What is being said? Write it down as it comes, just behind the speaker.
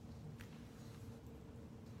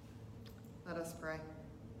Let us pray.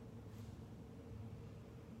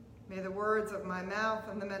 May the words of my mouth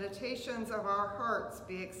and the meditations of our hearts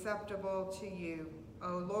be acceptable to you,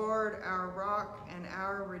 O Lord, our rock and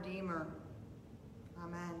our Redeemer.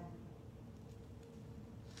 Amen.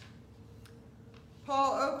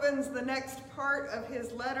 Paul opens the next part of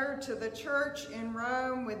his letter to the church in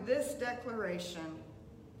Rome with this declaration: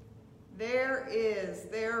 There is,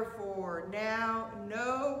 therefore, now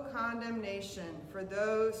no condemnation for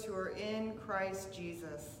those who are in Christ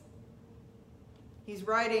Jesus. He's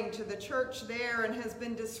writing to the church there and has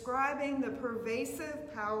been describing the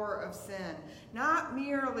pervasive power of sin, not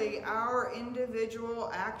merely our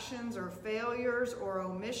individual actions or failures or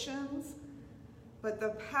omissions, but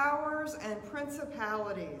the powers and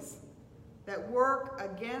principalities that work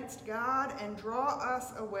against God and draw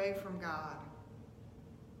us away from God.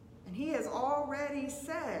 And he has already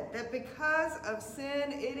said that because of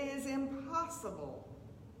sin, it is impossible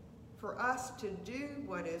for us to do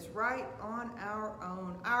what is right on our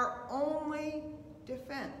own. Our only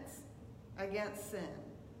defense against sin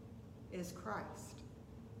is Christ.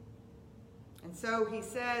 And so he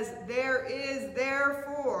says, there is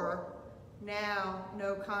therefore now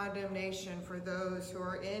no condemnation for those who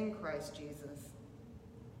are in Christ Jesus.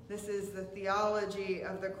 This is the theology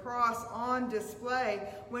of the cross on display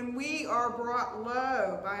when we are brought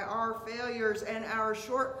low by our failures and our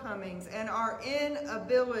shortcomings and our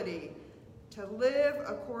inability to live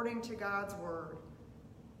according to God's word.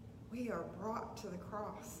 We are brought to the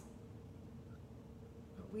cross,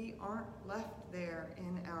 but we aren't left there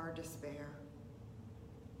in our despair.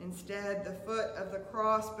 Instead, the foot of the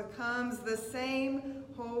cross becomes the same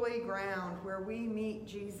holy ground where we meet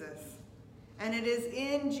Jesus. And it is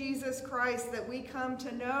in Jesus Christ that we come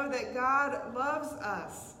to know that God loves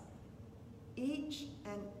us, each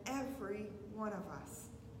and every one of us.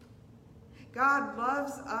 God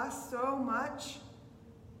loves us so much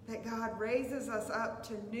that God raises us up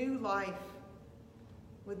to new life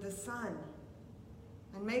with the Son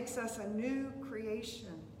and makes us a new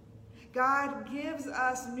creation. God gives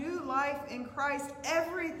us new life in Christ.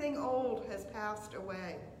 Everything old has passed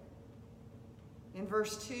away. In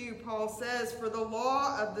verse 2, Paul says, "For the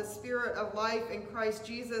law of the Spirit of life in Christ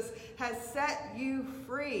Jesus has set you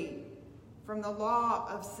free from the law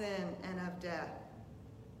of sin and of death."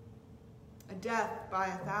 A death by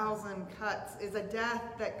 1,000 cuts is a death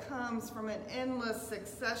that comes from an endless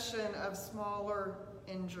succession of smaller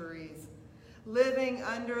injuries. Living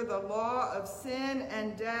under the law of sin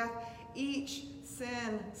and death, each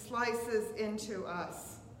sin slices into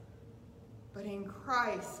us. But in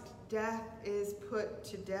Christ, death is put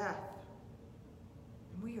to death.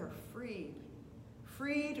 And we are freed.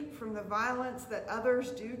 Freed from the violence that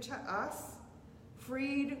others do to us.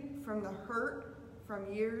 Freed from the hurt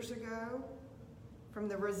from years ago. From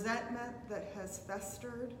the resentment that has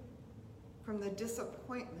festered. From the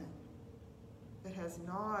disappointment that has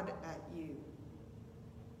gnawed at you.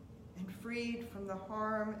 And freed from the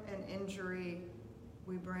harm and injury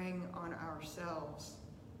we bring on ourselves.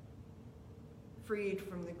 Freed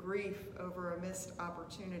from the grief over a missed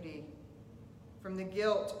opportunity, from the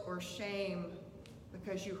guilt or shame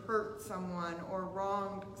because you hurt someone or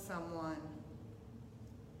wronged someone,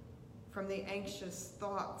 from the anxious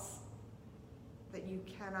thoughts that you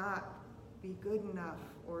cannot be good enough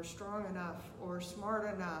or strong enough or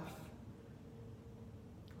smart enough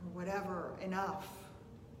or whatever enough.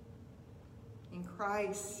 In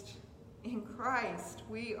Christ,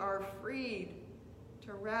 we are freed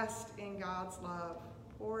to rest in God's love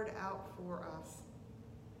poured out for us,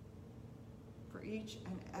 for each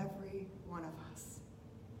and every one of us.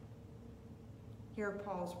 Hear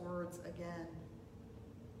Paul's words again.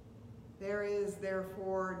 There is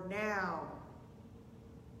therefore now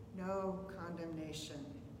no condemnation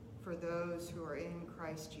for those who are in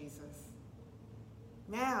Christ Jesus.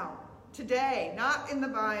 Now, today, not in the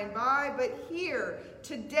by and by, but here,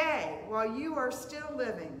 today, while you are still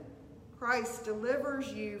living, Christ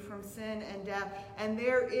delivers you from sin and death, and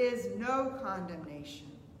there is no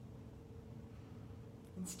condemnation.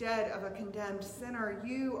 Instead of a condemned sinner,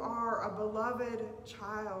 you are a beloved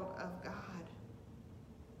child of God.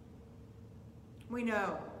 We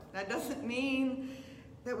know that doesn't mean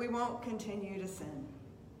that we won't continue to sin.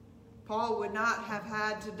 Paul would not have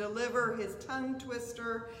had to deliver his tongue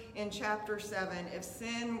twister in chapter 7 if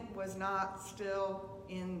sin was not still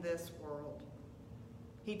in this world.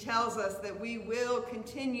 He tells us that we will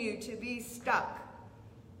continue to be stuck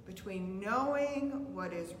between knowing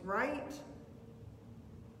what is right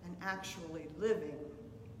and actually living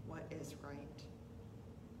what is right.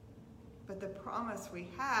 But the promise we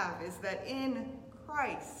have is that in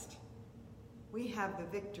Christ, we have the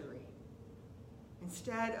victory.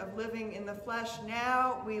 Instead of living in the flesh,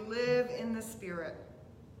 now we live in the Spirit.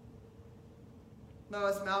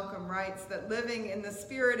 Lois Malcolm writes that living in the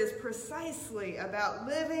Spirit is precisely about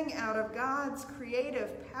living out of God's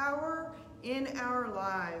creative power in our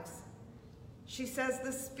lives. She says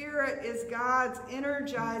the Spirit is God's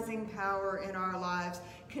energizing power in our lives,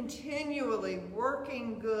 continually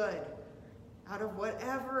working good out of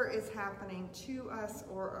whatever is happening to us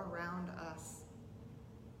or around us.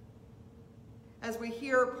 As we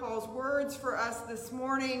hear Paul's words for us this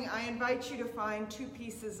morning, I invite you to find 2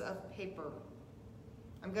 pieces of paper.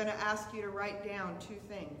 I'm going to ask you to write down 2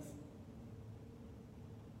 things.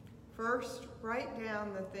 First, write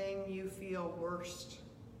down the thing you feel worst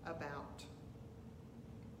about.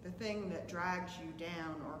 The thing that drags you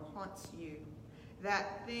down or haunts you.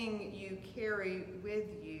 That thing you carry with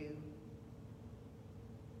you.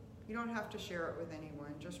 You don't have to share it with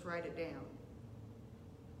anyone. Just write it down.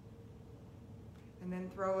 And then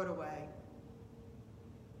throw it away.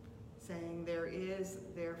 Saying, there is,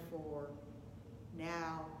 therefore,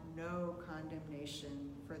 now no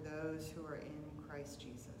condemnation for those who are in Christ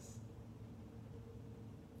Jesus.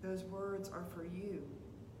 Those words are for you.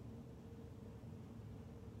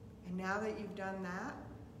 And now that you've done that,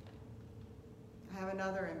 I have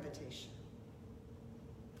another invitation.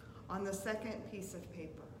 On the second piece of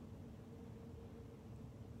paper,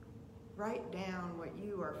 write down what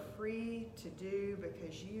you are free to do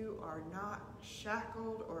because you are not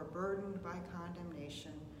shackled or burdened by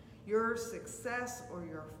condemnation. Your success or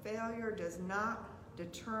your failure does not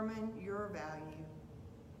determine your value.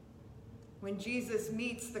 When Jesus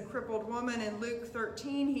meets the crippled woman in Luke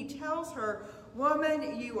 13, he tells her,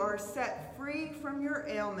 "Woman, you are set free from your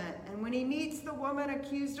ailment." And when he meets the woman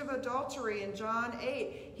accused of adultery in John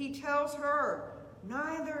 8, he tells her,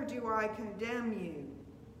 "Neither do I condemn you.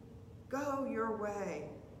 Go your way."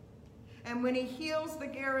 And when he heals the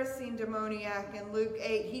Gerasene demoniac in Luke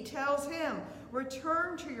 8, he tells him,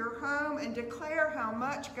 "Return to your home and declare how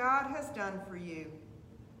much God has done for you."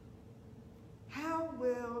 How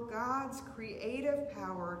will God's creative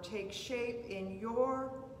power take shape in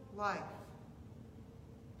your life?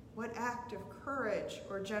 What act of courage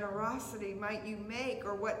or generosity might you make,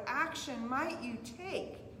 or what action might you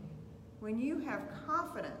take when you have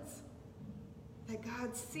confidence that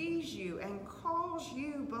God sees you and calls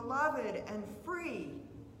you beloved and free?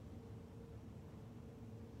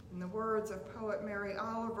 In the words of poet Mary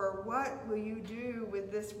Oliver, what will you do with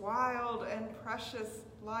this wild and precious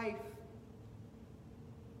life?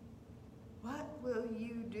 What will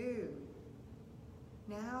you do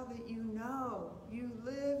now that you know you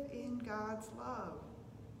live in God's love?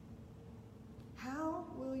 How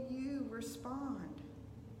will you respond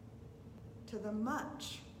to the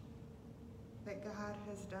much that God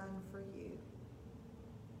has done for you?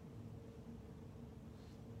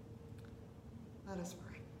 Let us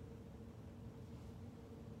pray.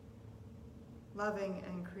 Loving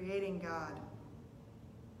and creating God,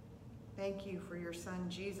 thank you for your Son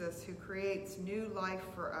Jesus, who creates new life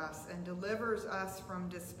for us and delivers us from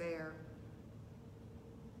despair.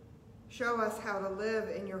 Show us how to live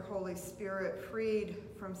in your Holy Spirit, freed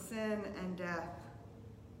from sin and death.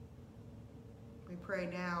 We pray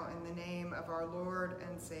now in the name of our Lord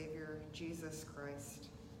and Savior, Jesus Christ.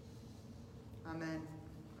 Amen.